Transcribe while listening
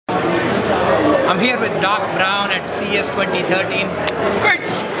I'm here with Doc Brown at CES 2013. Great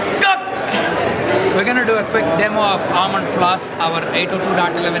Scott! We're going to do a quick demo of Almond Plus, our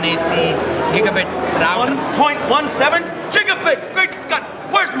 802.11ac gigabit router. 1.17 gigabit! Great Scott!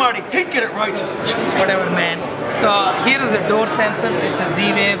 Where's Marty? He'd get it right. Whatever, man. So here is a door sensor. It's a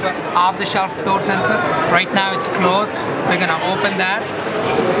Z-Wave off-the-shelf door sensor. Right now it's closed. We're going to open that.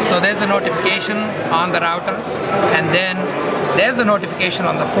 So there's a notification on the router, and then there's a notification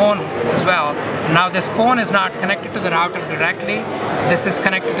on the phone as well. Now this phone is not connected to the router directly. This is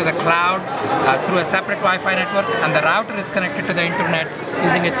connected to the cloud through a separate Wi-Fi network, and the router is connected to the internet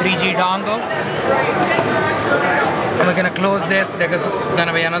using a 3G dongle. And we're going to close this. There's going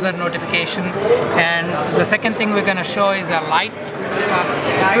to be another notification, and the second thing we're going to show is a light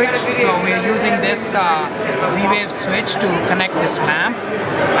switch. So we're using this Z-Wave switch to connect this lamp,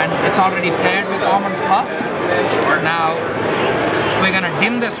 and it's already paired with Almond Plus. Now we're going to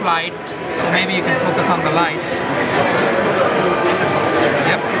dim this light, so maybe you can focus on the light.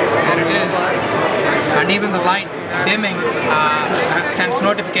 Yep, there it is. And even the light dimming sends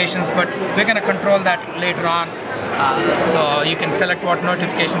notifications, but we're going to control that later on. So you can select what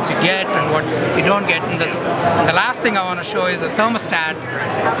notifications you get and what you don't get. And the last thing I want to show is a thermostat.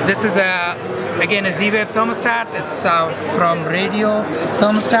 This is again a Z-Wave thermostat. It's from Radio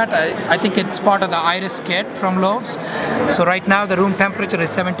Thermostat. I think it's part of the Iris kit from Lowe's. So right now the room temperature is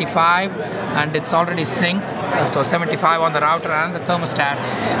 75 and it's already synced. So 75 on the router and the thermostat,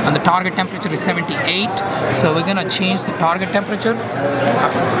 and the target temperature is 78. So we're going to change the target temperature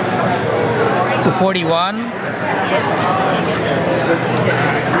to 41.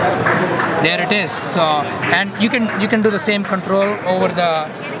 There it is. So, and you can do the same control over the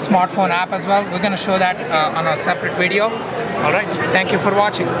smartphone app as well. We're going to show that on a separate video. All right. Thank you for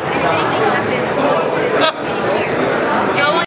watching.